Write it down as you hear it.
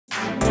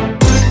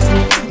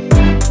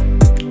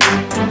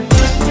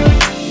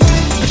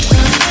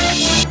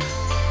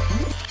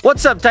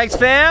What's up, Dyches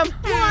fam?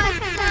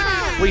 What's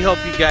up? We hope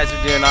you guys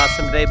are doing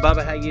awesome today.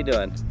 Bubba, how you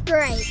doing?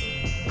 Great.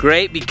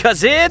 Great,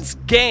 because it's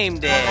game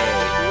day.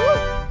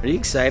 Are you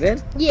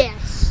excited?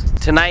 Yes.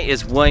 Tonight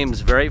is William's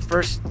very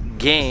first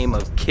game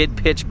of kid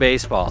pitch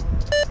baseball.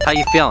 How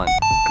you feeling?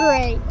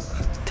 Great.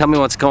 Tell me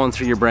what's going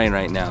through your brain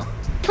right now.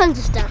 Tons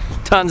of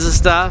stuff. Tons of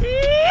stuff?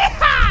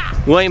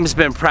 William's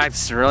been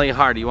practicing really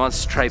hard. He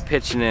wants to try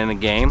pitching in a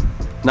game.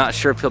 Not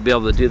sure if he'll be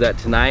able to do that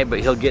tonight, but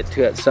he'll get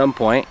to it at some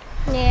point.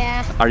 Yeah.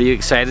 Are you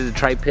excited to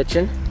try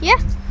pitching? Yeah.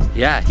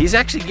 Yeah, he's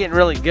actually getting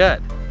really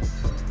good.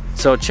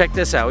 So check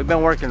this out. We've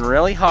been working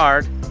really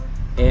hard,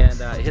 and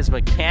his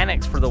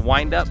mechanics for the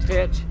wind-up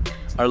pitch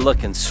are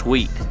looking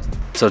sweet.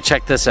 So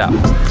check this out.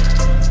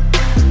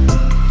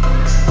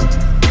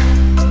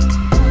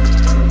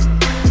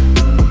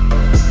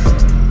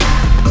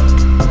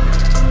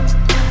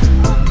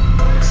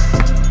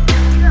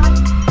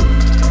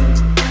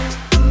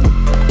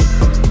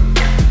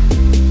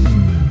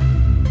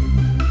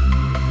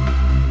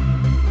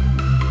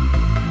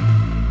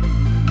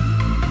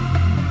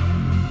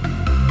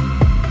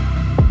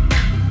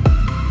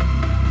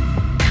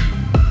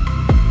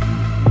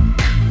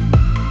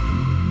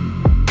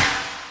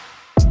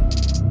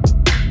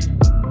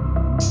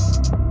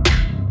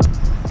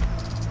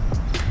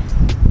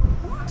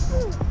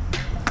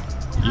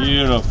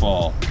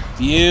 Beautiful,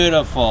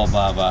 beautiful,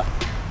 Bubba.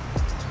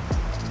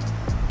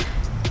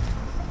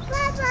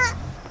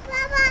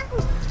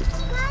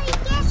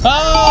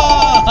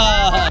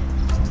 Oh!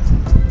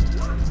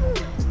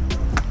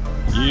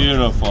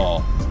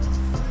 Beautiful.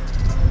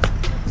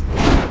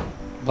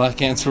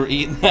 Black ants were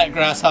eating that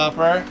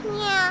grasshopper?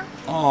 Yeah.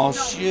 Oh,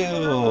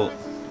 shoot.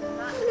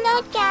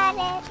 Look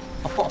at it.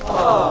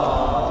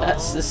 Oh,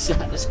 that's the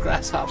saddest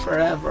grasshopper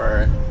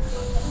ever.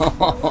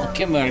 Oh,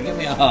 come here, give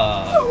me a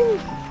hug.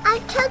 I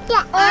took the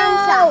ants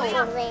off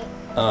of it.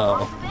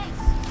 Oh.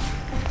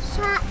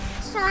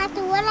 So I have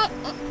to let it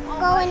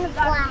go in the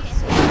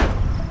glass.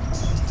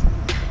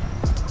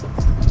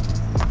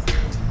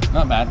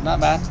 Not bad, not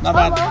bad, not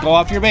bad. Go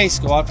off your base,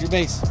 go off your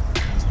base.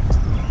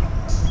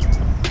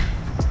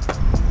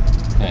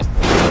 Okay.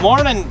 Good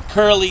morning,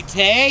 Curly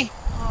Tay.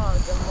 Oh,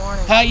 good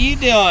morning. How you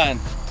doing?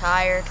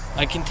 Tired.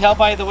 I can tell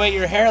by the way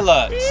your hair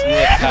looks. You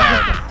look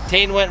tired.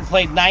 Tayden went and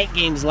played night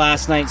games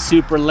last night,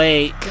 super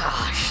late.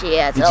 Gosh,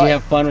 yeah. Did you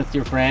have fun with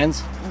your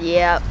friends?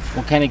 Yep.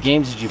 What kind of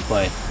games did you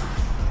play?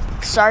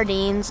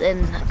 Sardines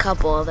and a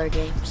couple other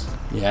games.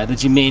 Yeah,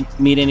 did you meet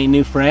any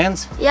new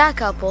friends? Yeah, a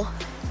couple.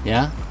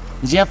 Yeah?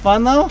 Did you have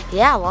fun though?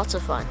 Yeah, lots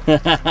of fun.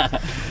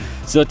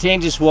 So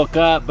Tayden just woke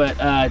up, but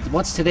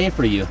what's today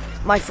for you?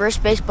 My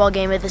first baseball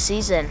game of the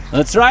season.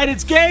 That's right,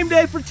 it's game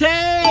day for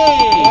Tay!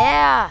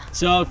 Yeah.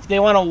 So if they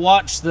want to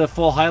watch the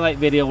full highlight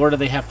video, where do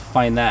they have to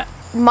find that?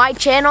 My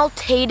channel,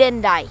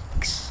 Tayden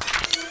Dyches.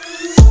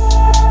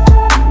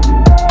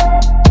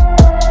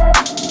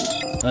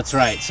 That's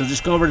right, so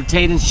just go over to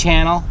Tayden's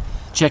channel,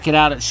 check it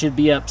out, it should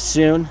be up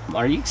soon.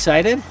 Are you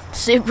excited?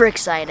 Super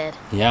excited.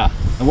 Yeah.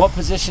 And what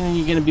position are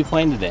you going to be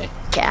playing today?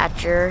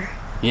 Catcher.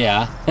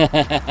 Yeah.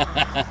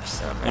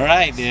 All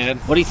right, dude.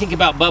 What do you think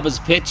about Bubba's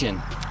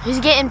pitching? He's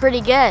getting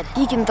pretty good.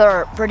 He can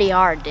throw it pretty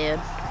hard,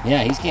 dude.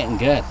 Yeah, he's getting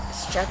good.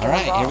 Let's check All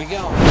right, the ball. here we go.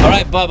 All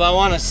right, Bubba, I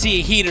want to see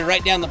a heater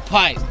right down the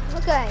pipe.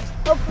 Okay.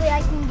 Hopefully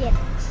I can get it.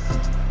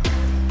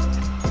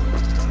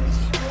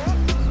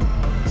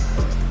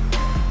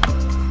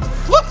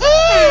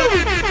 Woohoo!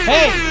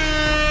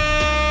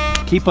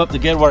 Hey! Keep up the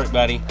good work,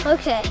 buddy.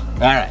 Okay. All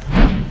right.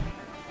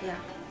 Yeah.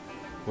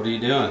 What are you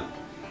doing?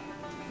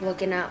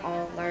 Looking at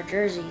all of our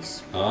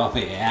jerseys. Oh,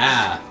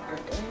 yeah. We're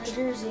doing the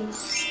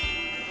jerseys.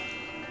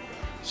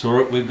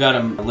 So we've got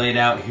them laid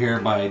out here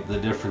by the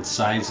different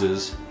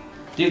sizes.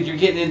 Dude, you're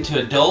getting into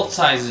adult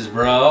sizes,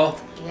 bro.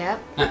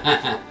 Yep.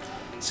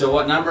 So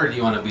what number do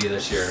you want to be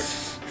this year?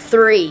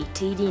 3.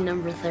 TD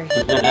number 3.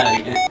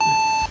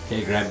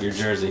 Okay, grab your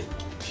jersey.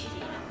 TD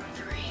number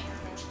 3.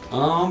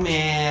 Oh,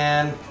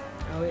 man.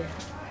 Oh, yeah.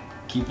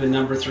 Keeping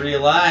number 3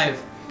 alive.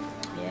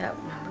 Yep,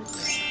 number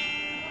 3.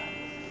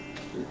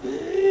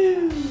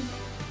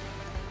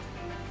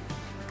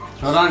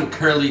 Hold on,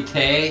 Curly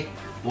Tay.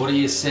 What do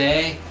you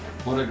say?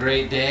 What a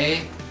great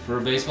day for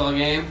a baseball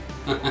game.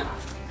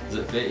 Does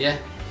it fit you? Yeah,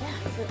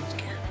 feels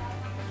good.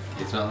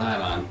 Okay, throw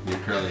that on, your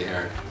curly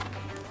hair.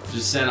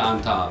 Just set it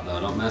on top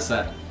though. Don't mess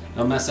that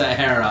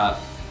hair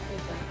up.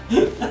 We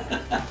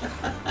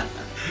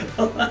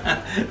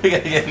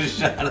gotta get a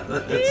shot of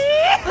this.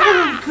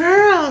 Oh,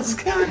 girls,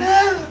 coming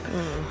up.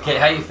 Okay,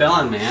 how you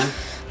feeling, man?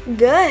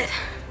 Good.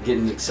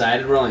 Getting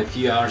excited? We're only a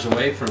few hours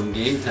away from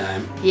game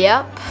time.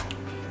 Yep. 5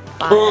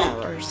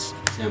 Pumped. hours.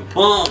 And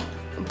pumped.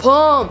 I'm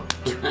pumped.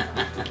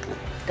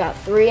 Got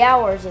 3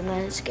 hours and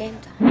then it's game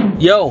time.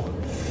 Yo,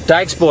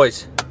 Dyches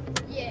boys.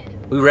 Yeah.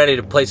 We ready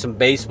to play some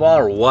baseball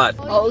or what?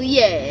 Oh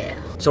yeah.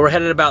 So we're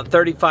headed about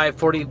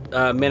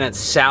 35-40 minutes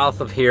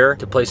south of here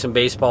to play some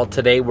baseball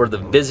today. We're the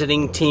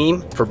visiting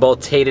team for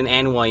both Tayden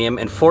and William,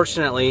 and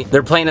fortunately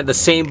they're playing at the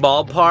same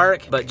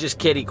ballpark but just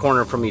kitty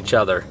corner from each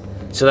other.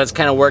 So that's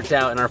kind of worked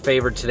out in our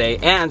favor today,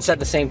 and it's at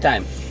the same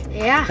time.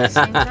 Yeah,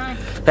 same time.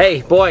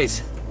 Hey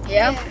boys,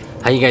 Yeah.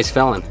 How you guys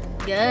feeling?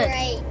 Good.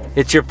 Great.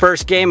 It's your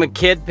first game of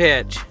kid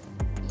pitch.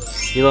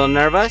 You a little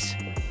nervous?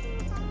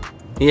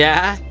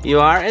 Yeah, you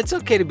are? It's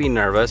okay to be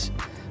nervous.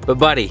 But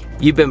buddy,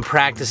 you've been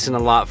practicing a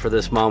lot for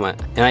this moment,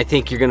 and I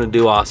think you're gonna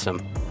do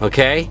awesome,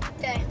 okay?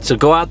 Okay. So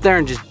go out there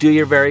and just do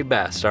your very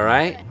best, all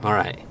right? All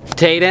right.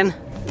 Tayden,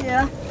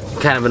 Yeah.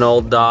 kind of an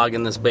old dog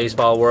in this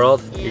baseball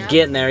world. Yeah. You're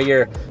getting there.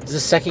 Is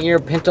this second year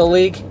of Pinto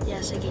League?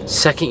 Yes, again.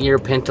 Second year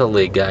of Pinto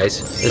League,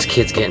 guys. This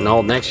kid's getting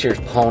old. Next year's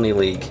Pony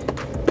League.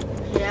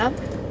 Yeah.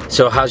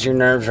 So how's your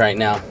nerves right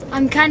now?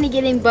 I'm kind of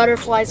getting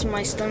butterflies in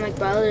my stomach,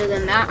 but other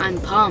than that, I'm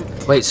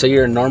pumped. Wait, so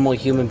you're a normal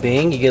human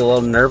being? You get a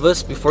little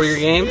nervous before your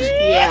games?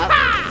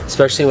 Yeah.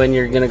 Especially when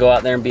you're gonna go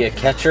out there and be a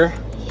catcher?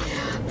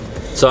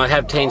 Yeah. So I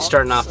have Tane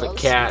starting off So at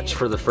catch sweet.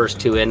 for the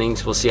first 2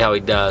 innings. We'll see how he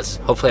does.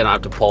 Hopefully I don't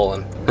have to pull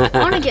him. I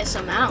want to get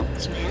some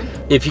outs, man.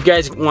 If you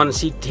guys want to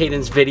see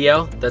Tayden's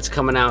video, that's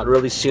coming out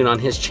really soon on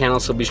his channel,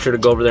 so be sure to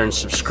go over there and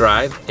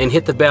subscribe. And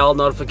hit the bell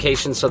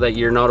notification so that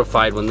you're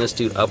notified when this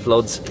dude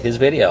uploads his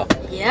video.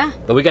 Yeah.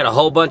 But we got a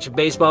whole bunch of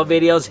baseball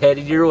videos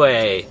headed your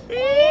way.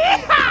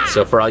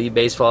 So for all you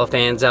baseball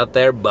fans out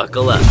there,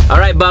 buckle up. All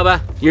right,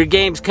 Bubba, your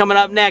game's coming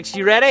up next.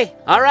 You ready?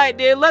 All right,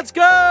 dude, let's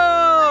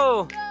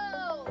go!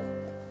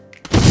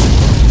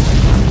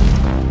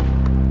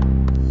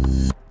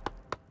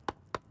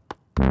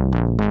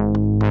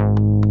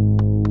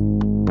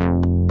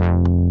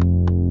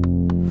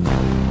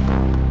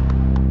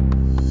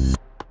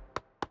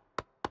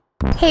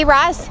 Hey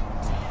Ross,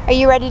 are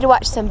you ready to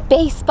watch some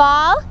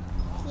baseball?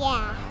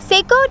 Yeah.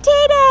 Say go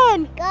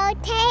Tayden! Go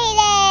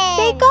Tatum.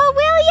 Say go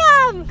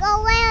William!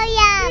 Go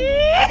William.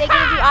 Are they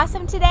gonna do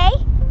awesome today?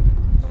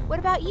 What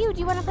about you?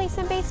 Do you want to play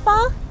some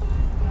baseball?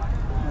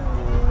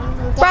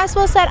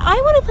 Roswell said, I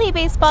want to play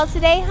baseball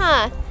today,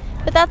 huh?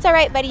 But that's all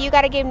right, buddy. You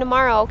got a game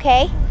tomorrow,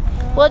 okay?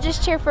 We'll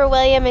just cheer for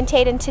William and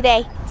Tayden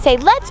today. Say,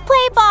 let's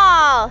play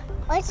ball!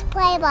 Let's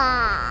play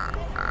ball.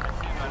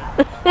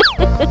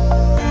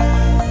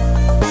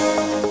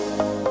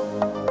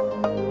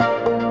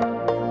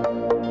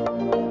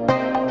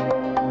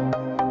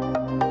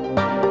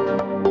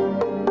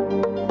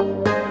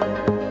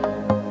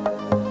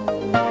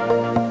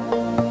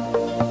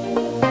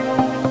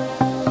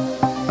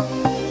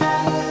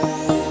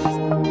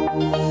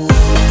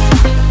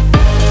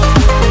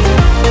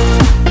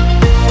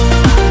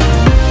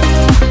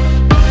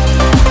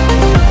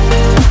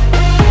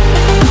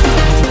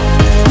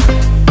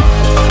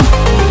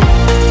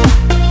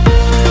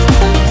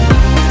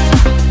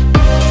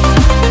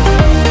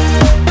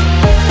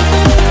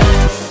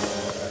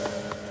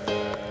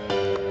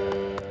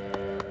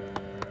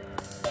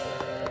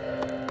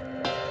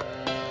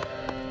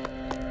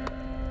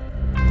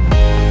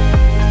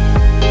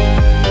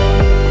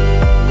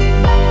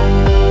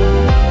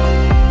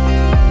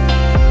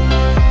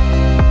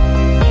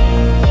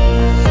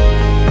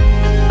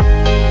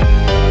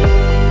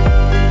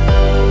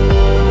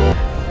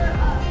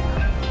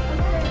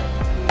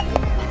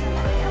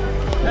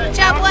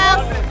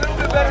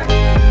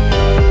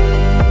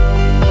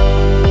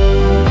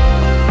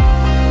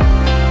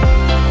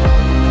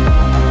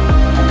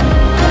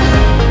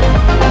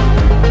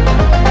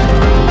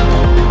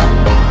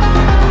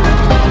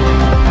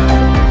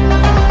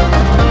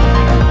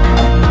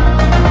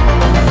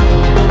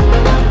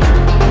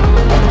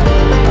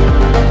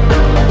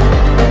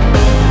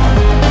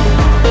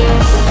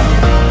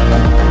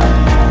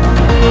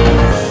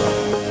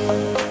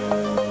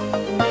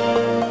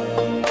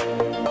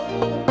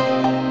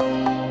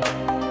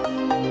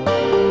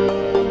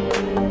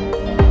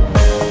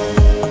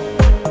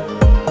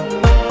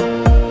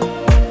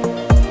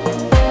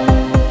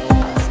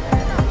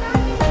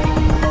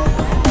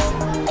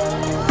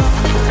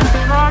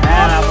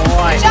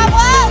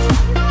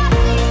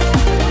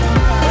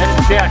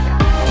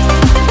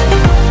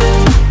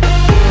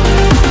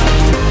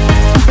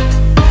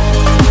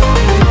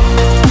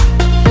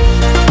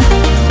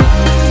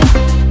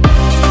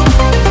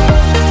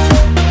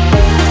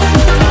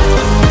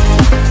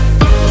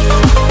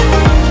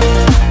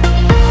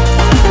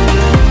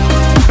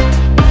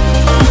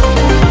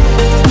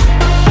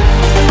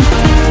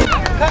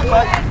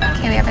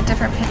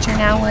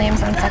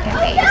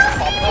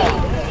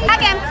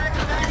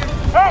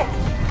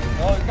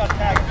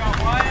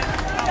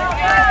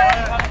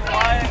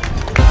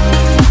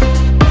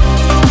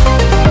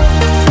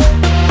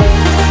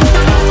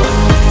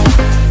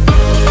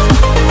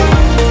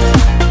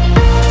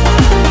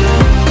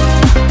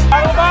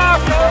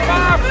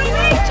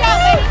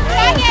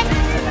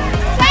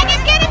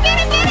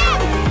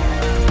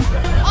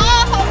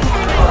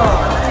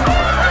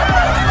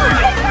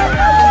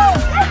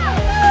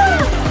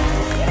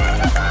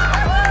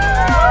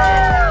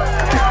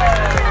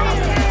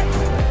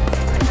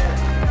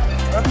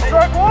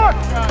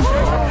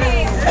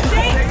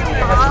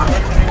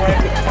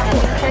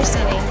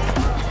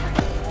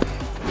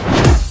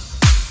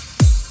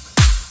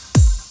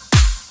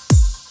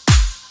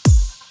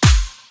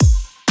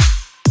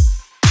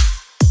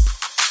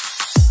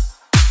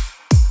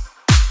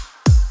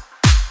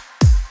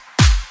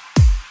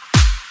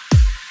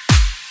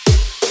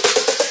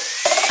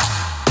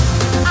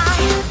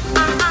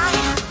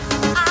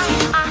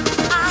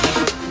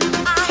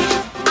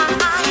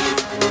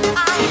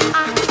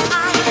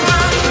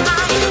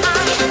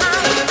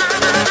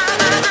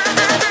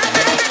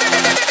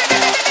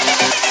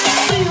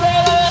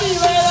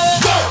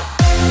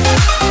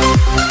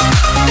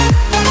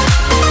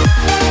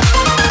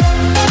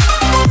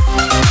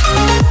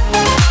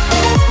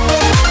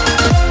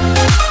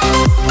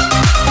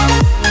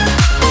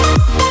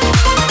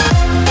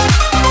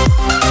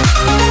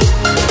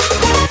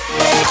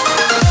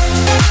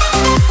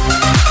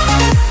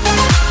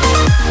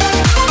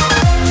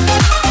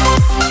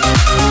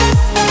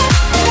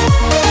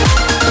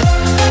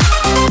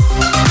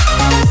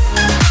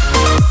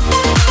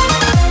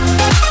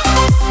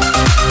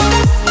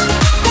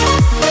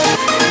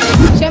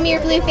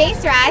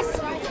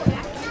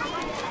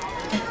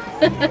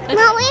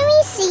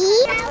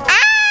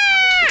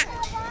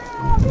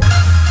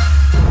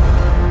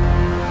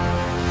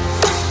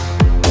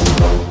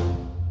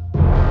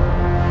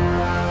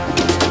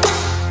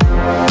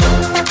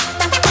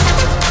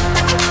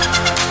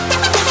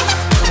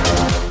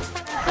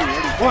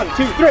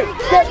 3.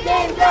 Good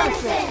game,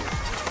 Denison.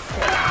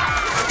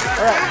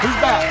 All right, who's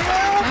back?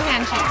 No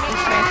handshake, this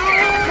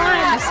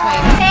way.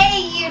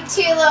 Hey, you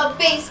two little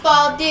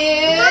baseball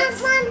dudes.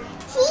 Mom,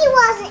 he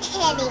wasn't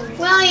hitting.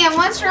 William,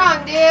 what's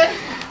wrong, dude?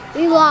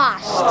 We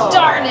lost.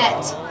 Darn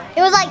it.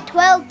 It was like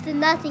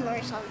 12-0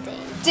 or something.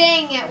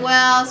 Dang it,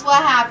 Wills.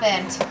 What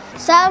happened?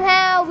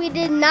 Somehow we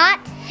did not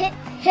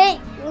hit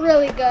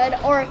really good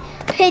or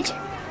pitch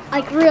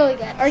like really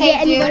good or Hey,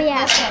 get dude, anybody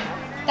out. listen.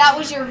 That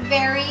was your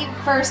very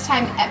first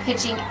time at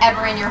pitching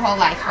ever in your whole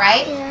life,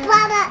 right?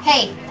 Yeah.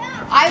 Hey,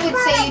 I would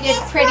say you did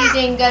pretty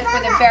dang good for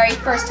the very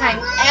first time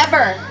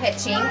ever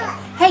pitching.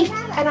 Hey,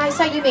 and I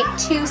saw you make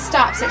 2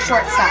 stops at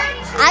shortstop.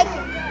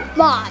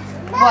 Mom,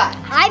 What?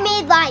 I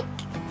made like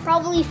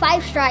probably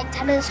 5 strikes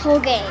out of this whole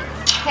game.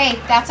 Hey,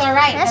 that's all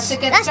right. That's a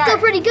good That's start. still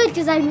pretty good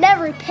because I've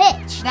never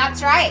pitched.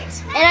 That's right.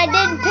 And I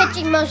did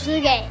pitching most of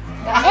the game.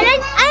 And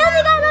I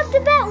only got up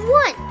to bat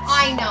once.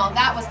 I know,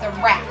 that was the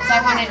Rats.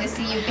 I wanted to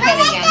see you hit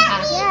again,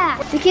 huh?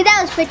 Yeah. The kid that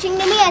was pitching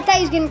to me, I thought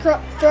he was going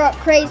to throw up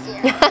crazier.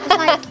 It's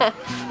like,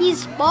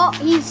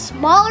 he's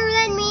smaller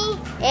than me,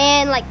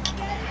 and like,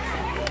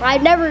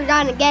 I've never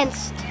gone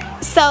against.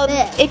 So,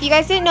 if you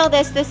guys didn't know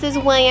this, this is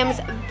William's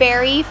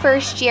very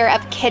first year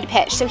of kid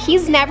pitch. So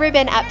he's never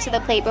been up to the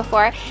plate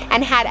before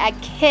and had a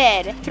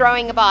kid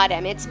throwing a ball at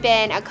him. It's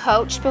been a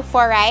coach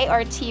before, right?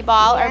 Or a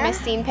T-ball or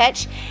machine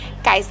pitch.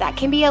 Guys, that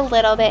can be a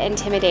little bit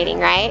intimidating,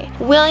 right?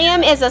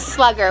 William is a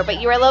slugger,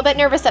 but you were a little bit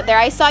nervous up there.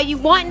 I saw you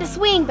wanting to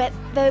swing, but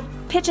the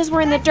pitches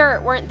were in the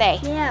dirt, weren't they?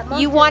 Yeah.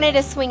 You wanted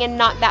to swing and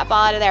knock that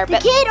ball out of there. The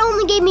kid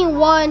only gave me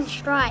 1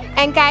 strike.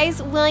 And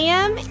guys,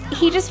 William,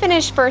 he just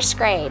finished 1st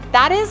grade.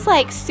 That is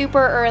like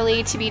super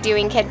early to be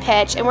doing kid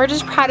pitch, and we're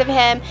just proud of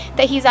him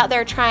that he's out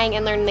there trying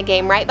and learning the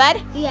game, right,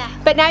 bud? Yeah.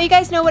 But now you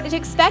guys know what to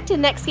expect,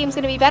 and next game's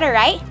gonna be better,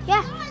 right?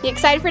 Yeah. You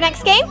excited for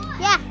next game?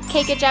 Yeah.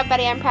 Okay, good job,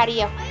 buddy. I'm proud of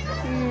you.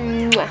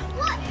 Mwah.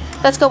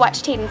 Let's go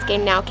watch Tayden's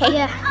game now, okay?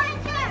 Yeah.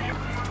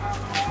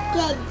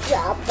 Good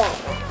job, buddy.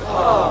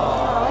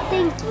 Oh,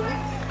 thank you.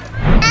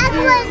 I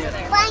was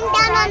lying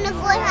down on the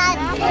floor and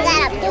got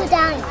up 2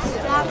 times.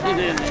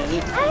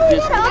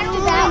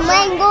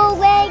 Mango,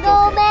 mango,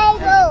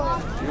 mango.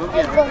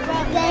 Mango,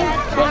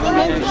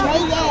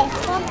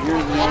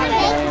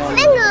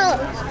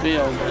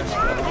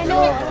 I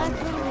know.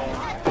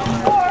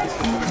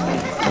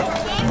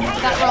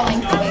 That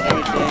rolling for me.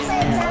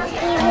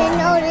 Even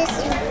notice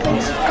when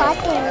she got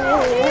the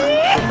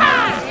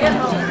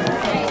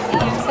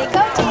Say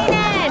go,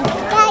 Tayden!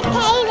 Got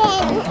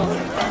Tayden.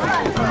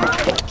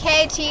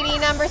 Okay, TD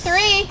number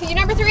 3. You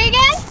number 3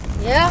 again?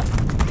 Yeah.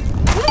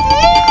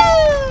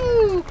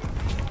 Woo!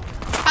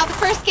 How'd the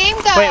first game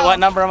go? Wait, what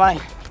number am I?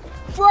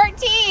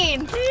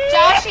 14.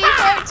 Joshy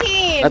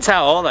 14. That's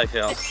how old I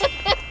feel.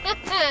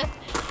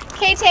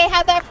 Okay, Tay,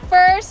 how'd that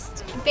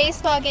first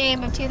baseball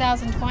game of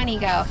 2020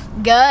 go?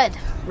 Good.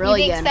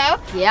 Really you think good.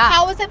 so? Yeah.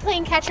 How was it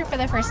playing catcher for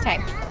the first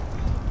time?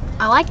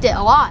 I liked it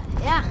a lot.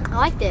 Yeah, I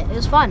liked it. It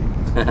was fun.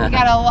 You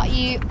got a lot.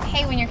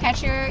 Hey, when you're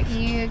catcher,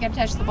 you get to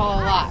touch the ball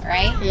a lot,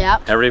 right?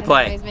 Yep. Every That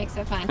play. always makes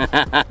it fun.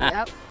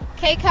 Yep.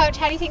 Okay, Coach,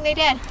 how do you think they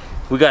did?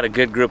 We got a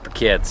good group of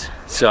kids,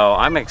 so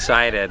I'm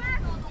excited.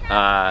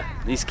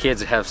 These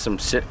kids have some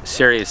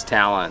serious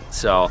talent,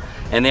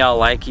 and they all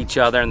like each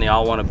other and they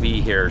all want to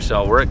be here,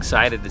 so we're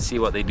excited to see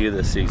what they do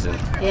this season.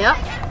 Yep.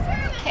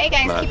 Okay,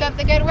 guys, keep up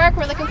the good work.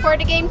 We're looking forward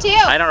to game 2.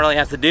 I don't really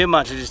have to do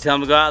much. I just tell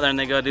them to go out there and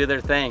they go do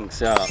their thing.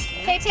 So.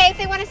 Okay, Tay, if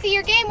they want to see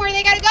your game, where do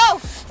they got to go?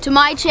 To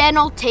my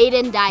channel,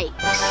 Tayden Dyches.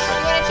 If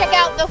you want to check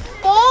out the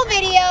full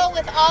video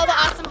with all the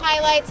awesome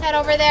highlights, head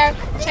over there.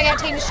 Check out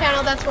Tayden's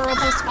channel. That's where we'll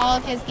post all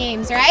of his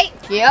games, right?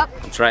 Yep.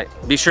 That's right.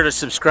 Be sure to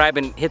subscribe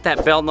and hit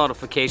that bell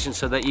notification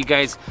so that you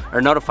guys are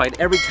notified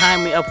every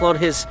time we upload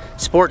his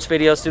sports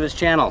videos to his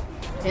channel.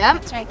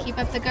 Yep. That's right. Keep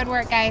up the good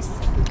work, guys.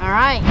 All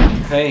right.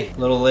 Hey,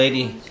 little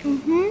lady.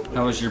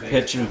 How was your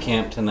pitching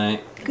camp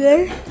tonight?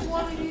 Good.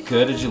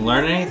 Good. Did you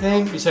learn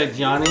anything besides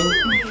yawning?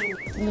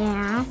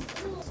 Yeah.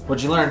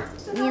 What'd you learn?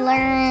 We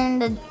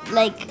learned,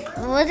 we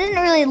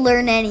didn't really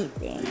learn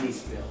anything.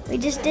 We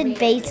just did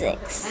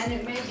basics.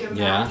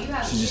 Yeah.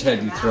 She just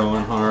had you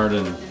throwing hard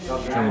and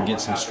trying to get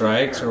some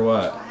strikes, or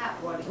what?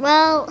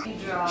 Well,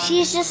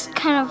 she's just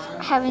kind of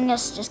having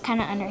us just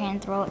kind of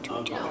underhand throw it to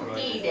each other.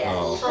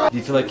 Oh. Do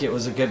you feel like it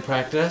was a good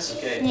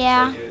practice?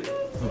 Yeah.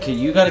 Okay,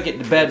 you gotta get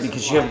to bed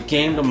because you have a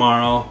game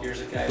tomorrow. You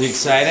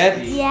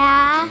excited?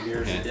 Yeah.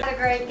 Okay. A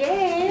great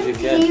game. You're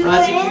good.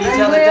 Rosie, can you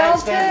tell the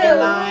Dyches fans good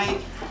night?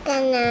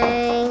 Good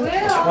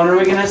night. When are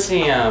we gonna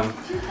see them?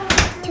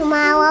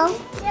 Tomorrow.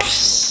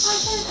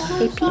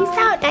 Say peace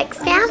out, Dyches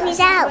fam. Peace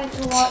out.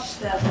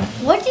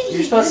 What did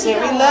You're supposed to say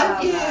we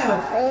love you.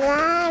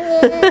 Love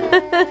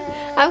you.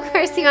 Of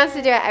course, he wants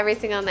to do it every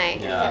single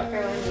night.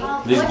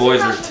 Yeah. These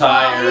boys are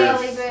tired.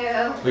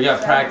 We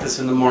got practice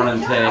in the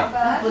morning, Tay.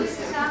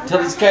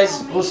 Tell these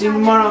guys we'll see you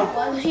tomorrow.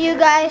 See you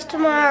guys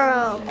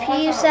tomorrow.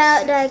 Peace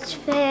out, Dyches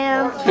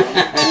fam.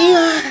 We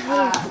love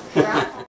you.